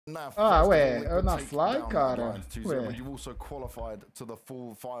Ah, ué, é na Fly, cara? Ué.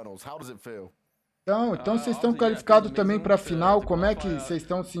 Então vocês estão qualificados também para a final, como é que vocês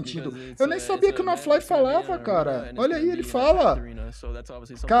estão se sentindo? Eu nem sabia que o No-Fly falava, cara. Olha aí, ele fala.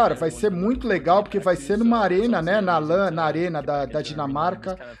 Cara, vai ser muito legal, porque vai ser numa arena, né? Na arena da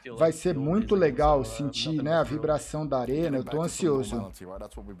Dinamarca. Vai ser muito legal sentir, né, a vibração da arena. Eu tô ansioso.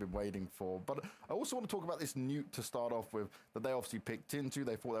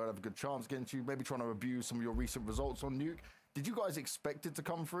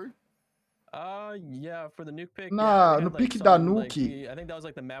 No pique da Nuke,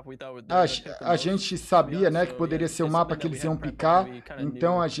 a gente sabia, né, que poderia ser o mapa que eles iam picar,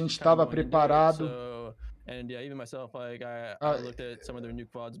 então a gente estava preparado.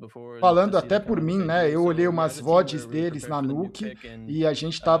 Falando até por mim, né? Eu olhei umas VODs deles na Nuke e a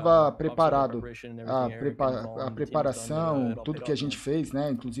gente estava preparado. A preparação, tudo que a gente fez,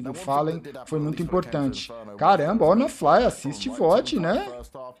 né? Inclusive o Fallen, foi muito importante. Caramba, On the Fly, assiste VOD, né?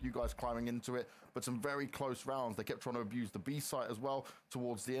 But some very close rounds. They kept trying to abuse the B site as well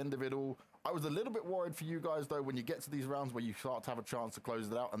towards the end of it all. I was a little bit worried for you guys though when you get to these rounds where you start to have a chance to close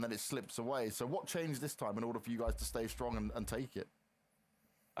it out and then it slips away. So what changed this time in order for you guys to stay strong and take it?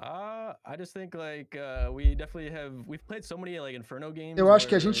 Eu acho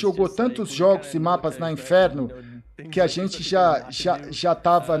que a gente jogou tantos jogos e mapas na Inferno que a gente já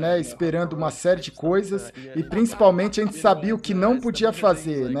estava, né, esperando uma série de coisas e principalmente a gente sabia o que não podia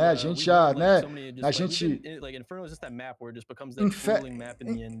fazer, né? A gente já, né?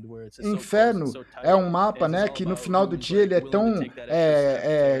 Inferno é um mapa, né, que no final do dia ele é tão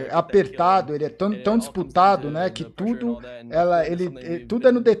apertado, ele é tão disputado, né, que tudo tudo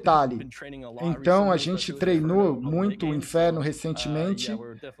é no detalhe. Então a gente treinou muito o Inferno recentemente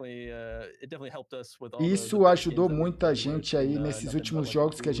e isso ajudou muita gente aí nesses últimos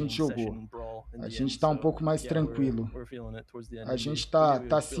jogos que a gente jogou. A gente está um pouco mais tranquilo. A gente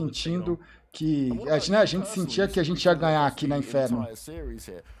está sentindo que a gente sentia que a gente ia ganhar aqui na Inferno.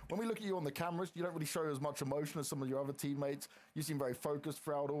 When we look at you on the cameras, you don't really show as much emotion as some of your other teammates. You seem very focused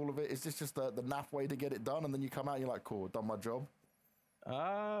throughout all of it. Is this just the NAF way to get it done, and then you come out and you're like, cool, done my job?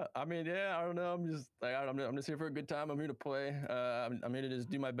 I mean, yeah, I don't know. I'm just here for a good time. I'm here to play. I'm here to just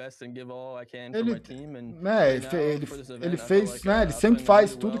do my best and give all I can for my team. Ele fez, né? Ele sempre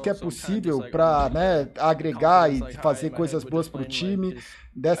faz tudo que é possível para, né, agregar e fazer coisas boas para o time.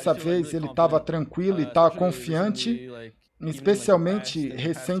 Dessa vez ele estava tranquilo e estava confiante. Especialmente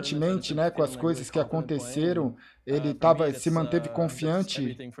recentemente, né, com as coisas que aconteceram, ele se manteve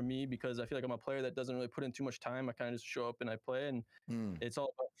confiante.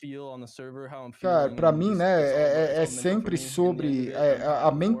 Cara, para mim, né, é sempre sobre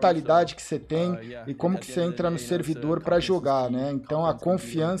a mentalidade que você tem e como que você entra no servidor para jogar, né? Então a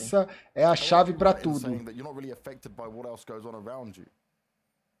confiança é a chave para tudo.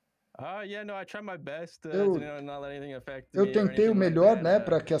 Eu tentei o melhor, né,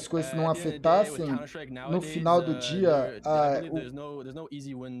 para que as coisas não afetassem. No final do dia,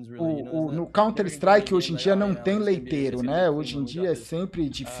 no Counter-Strike hoje em dia não tem leiteiro, né? Hoje em dia é sempre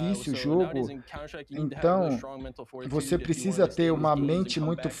difícil o jogo. Então, você precisa ter uma mente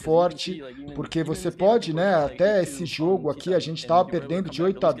muito forte, porque você pode, né, até esse jogo aqui, a gente estava perdendo de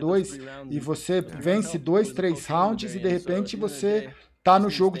 8-2 e você vence 2, 3 rounds e de repente você tá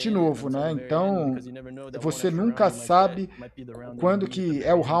no jogo de novo, né? Então, você nunca sabe quando que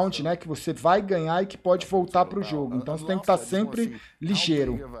é o round, né, que você vai ganhar e que pode voltar para o jogo. Então, você tem que estar sempre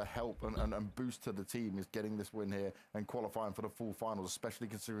ligeiro.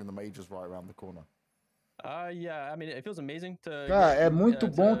 Cara, é muito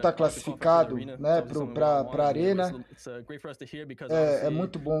bom estar classificado, né, para a Arena. É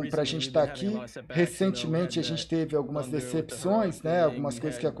muito bom para a gente estar aqui. Recentemente a gente teve algumas decepções, né, algumas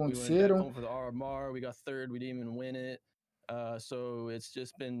coisas que aconteceram.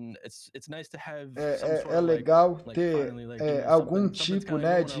 É legal ter algum tipo,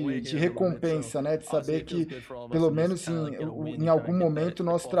 né, de recompensa, né, de saber que pelo menos em algum momento o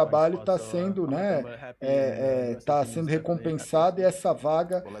nosso trabalho está sendo, né, tá sendo recompensado e essa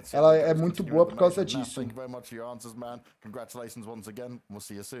vaga ela é muito boa por causa disso.